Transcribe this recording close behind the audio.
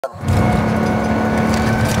Team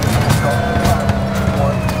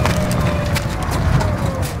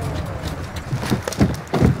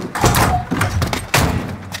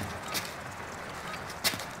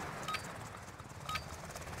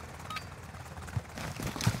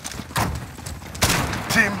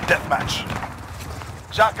Deathmatch.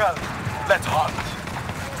 Jackal, let's hunt.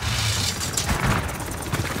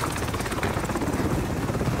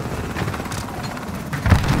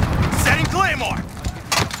 Setting Claymore!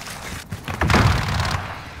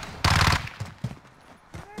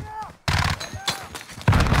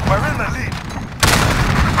 We're in the lead.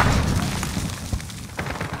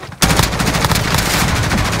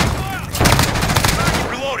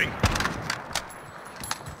 Reloading!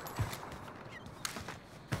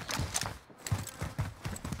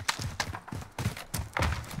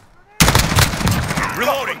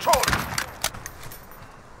 Reloading! Control.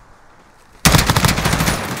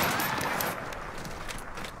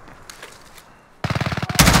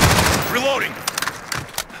 Reloading!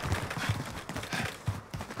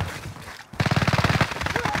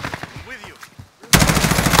 With you.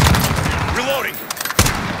 Reloading!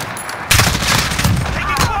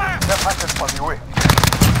 Taking fire! Deathmatch is on the way.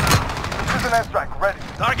 Precision airstrike ready.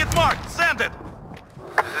 Target marked! Send it!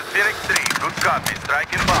 This is Phoenix 3. Good copy.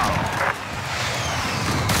 Strike inbound.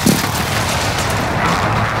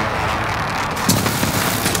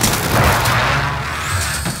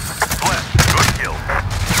 Bless. Good kill.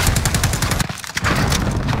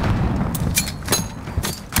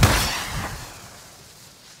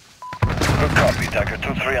 Good copy. Tiger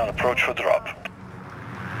 2-3 on approach for drop.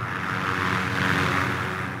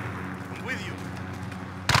 I'm with you.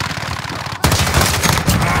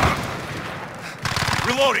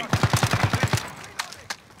 Reloading!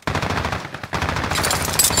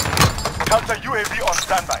 Counter UAV on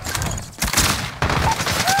standby.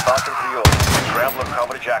 Falcon 3-0. Scrambler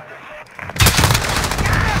coverage active.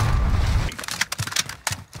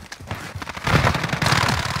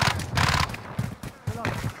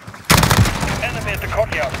 Enemy at the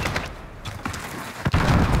courtyard.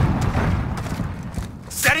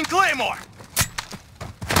 Setting Claymore!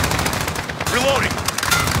 Reloading!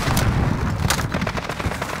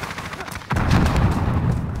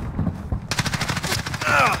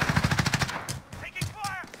 Taking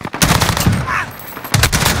fire!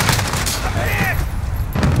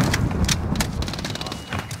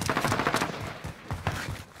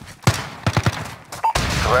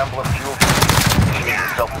 Scrambler fuel.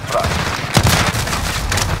 Self-destruct.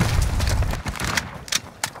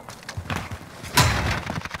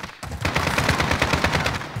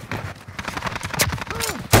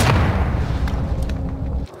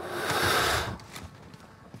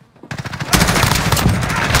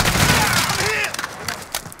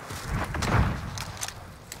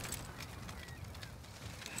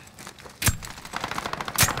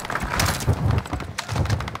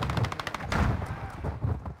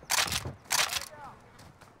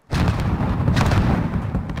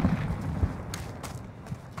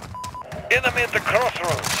 Enemy at the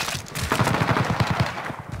crossroads.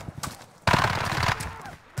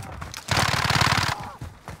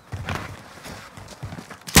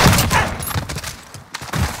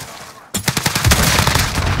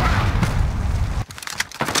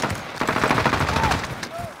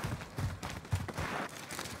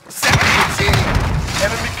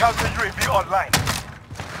 Enemy counter UAV online.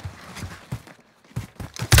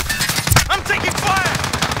 I'm taking fire!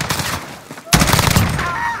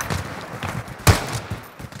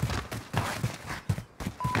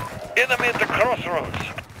 Enemy at the crossroads.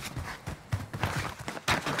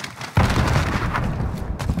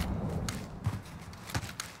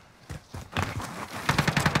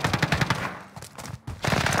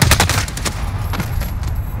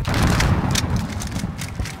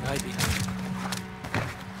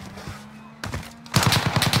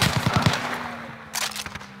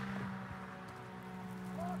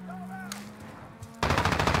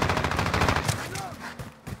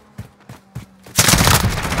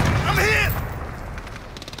 I'm hit!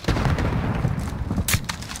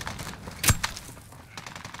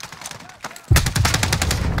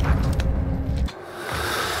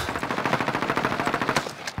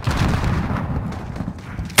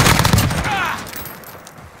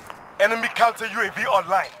 Enemy counter UAV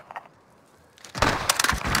online.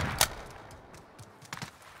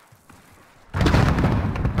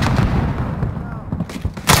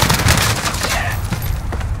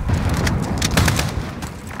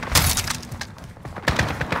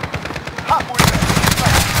 Halfway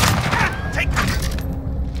there. Take...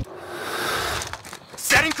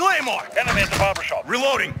 Setting Claymore! Enemy at the barbershop.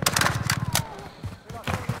 Reloading!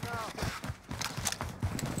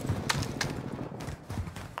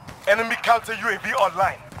 Enemy counter UAV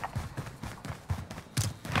online.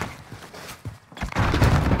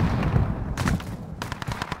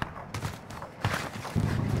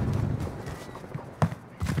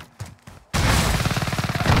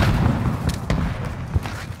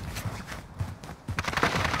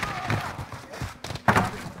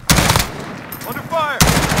 Under fire!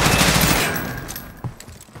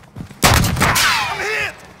 I'm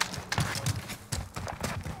hit!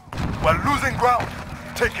 We're losing ground.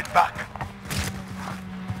 Take it back.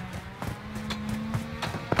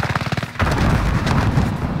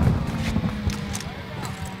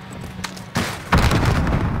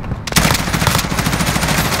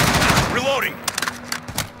 Reloading!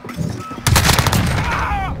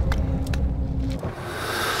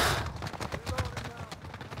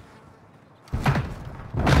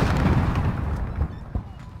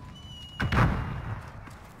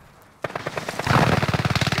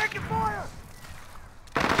 Taking fire!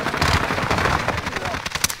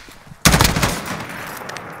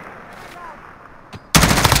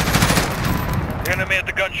 Enemy at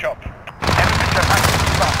the gun shop. Enemy care package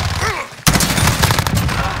inbound.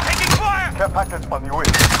 Taking fire! Care package on the way.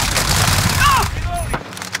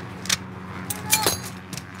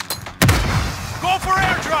 Go for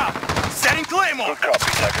airdrop! Setting Claymore! Good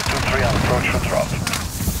copy. Tiger 2-3 on approach for drop.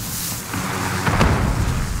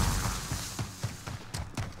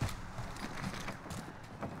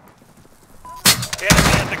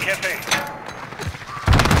 Enemy at the cafe.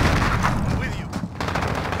 With you.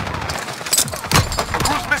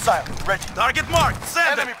 Cruise missile ready. Target marked.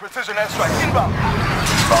 Send Enemy it! precision airstrike inbound.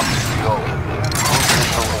 Bomb CO. Cruise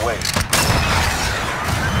missile away.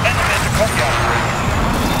 Enemy at the courtyard.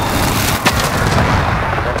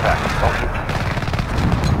 Impact. Okay.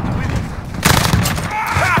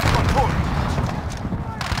 Pass control.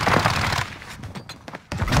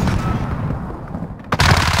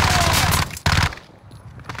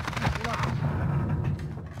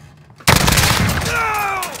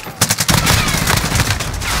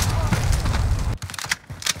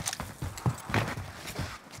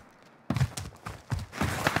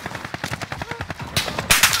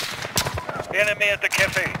 Enemy at the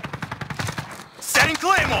cafe. Setting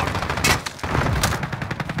Claymore!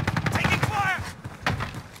 Taking fire!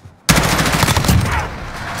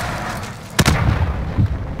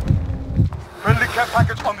 Friendly care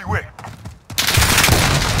package on the way.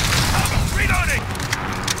 Reloading!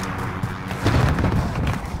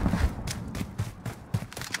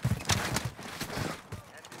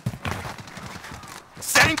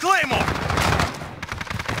 Setting Claymore!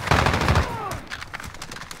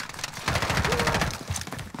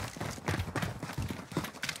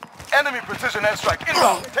 Enemy precision airstrike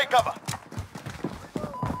inbound. Take cover.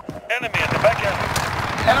 Enemy at the back alley.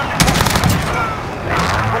 Enemy moving.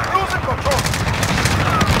 We're losing control.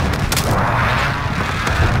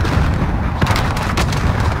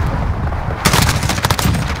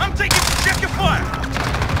 I'm taking... Check your fire!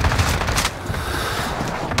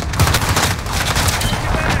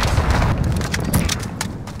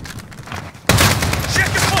 Check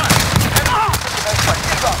your fire! Airstrike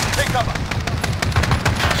inbound. Take cover.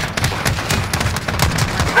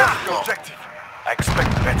 Lost the objective. I expect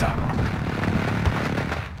better.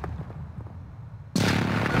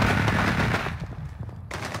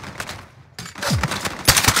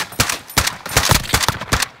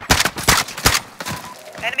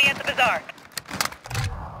 Enemy at the bazaar.